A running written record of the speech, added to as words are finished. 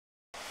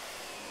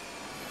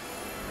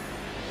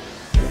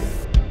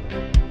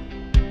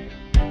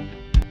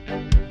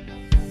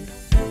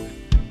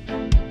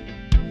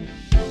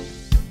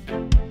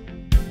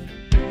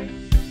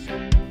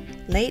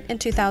Late in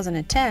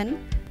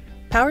 2010,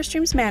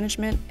 PowerStream's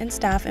management and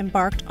staff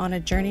embarked on a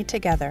journey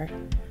together,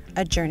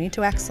 a journey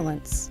to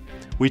excellence.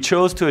 We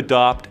chose to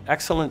adopt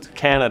Excellence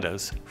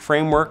Canada's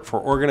framework for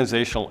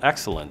organizational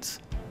excellence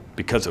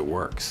because it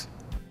works.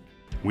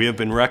 We have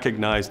been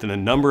recognized in a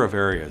number of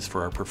areas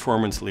for our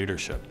performance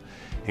leadership,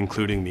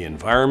 including the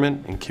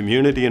environment and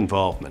community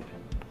involvement.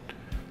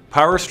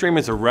 PowerStream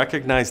is a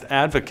recognized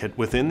advocate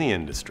within the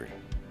industry.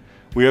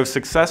 We have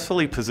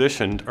successfully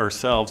positioned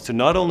ourselves to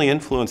not only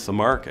influence the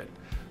market,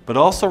 but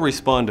also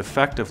respond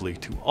effectively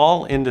to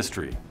all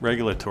industry,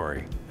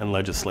 regulatory, and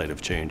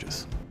legislative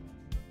changes.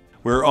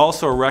 We're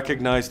also a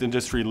recognized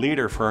industry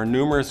leader for our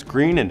numerous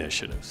green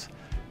initiatives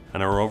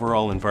and our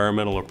overall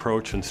environmental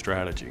approach and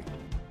strategy.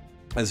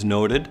 As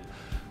noted,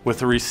 with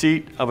the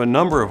receipt of a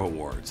number of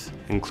awards,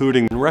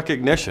 including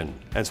recognition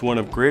as one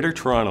of Greater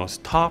Toronto's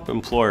top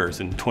employers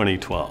in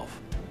 2012.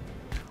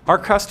 Our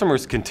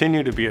customers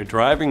continue to be a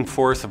driving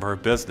force of our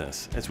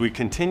business as we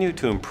continue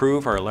to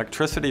improve our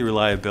electricity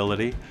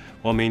reliability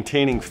while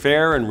maintaining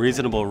fair and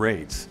reasonable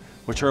rates,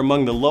 which are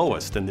among the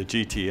lowest in the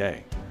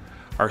GTA.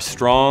 Our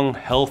strong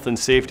health and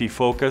safety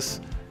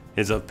focus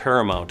is of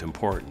paramount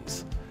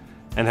importance,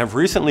 and have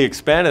recently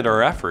expanded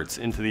our efforts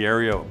into the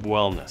area of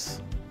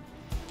wellness.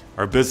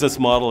 Our business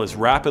model is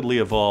rapidly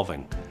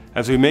evolving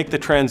as we make the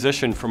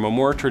transition from a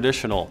more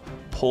traditional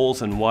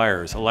poles and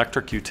wires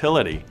electric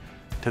utility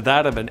to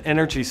that of an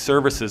energy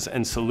services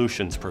and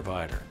solutions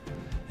provider,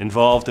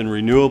 involved in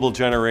renewable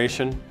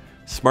generation,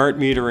 smart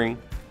metering,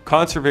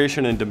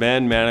 conservation and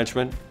demand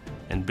management,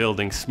 and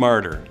building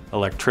smarter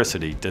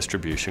electricity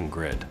distribution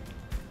grid.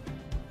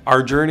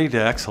 Our journey to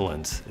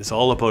excellence is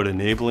all about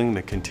enabling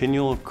the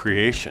continual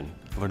creation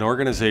of an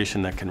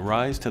organization that can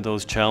rise to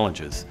those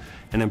challenges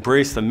and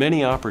embrace the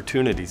many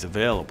opportunities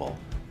available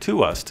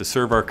to us to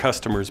serve our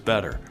customers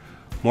better,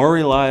 more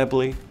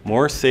reliably,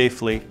 more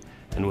safely,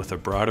 and with a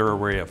broader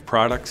array of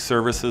products,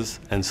 services,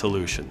 and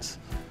solutions.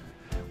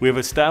 We have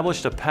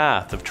established a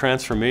path of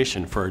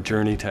transformation for our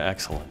journey to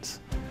excellence.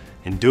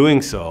 In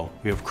doing so,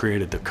 we have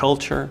created the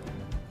culture,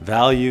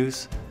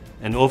 values,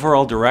 and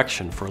overall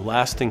direction for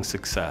lasting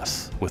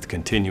success with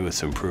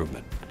continuous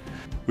improvement.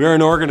 We are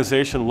an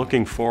organization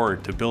looking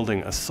forward to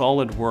building a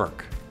solid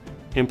work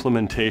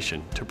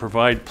implementation to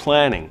provide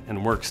planning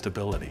and work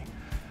stability,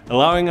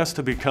 allowing us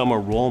to become a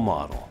role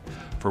model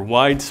for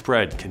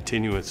widespread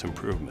continuous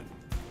improvement.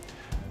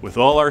 With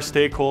all our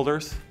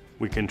stakeholders,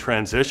 we can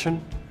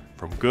transition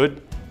from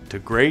good to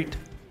great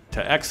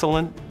to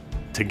excellent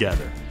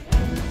together.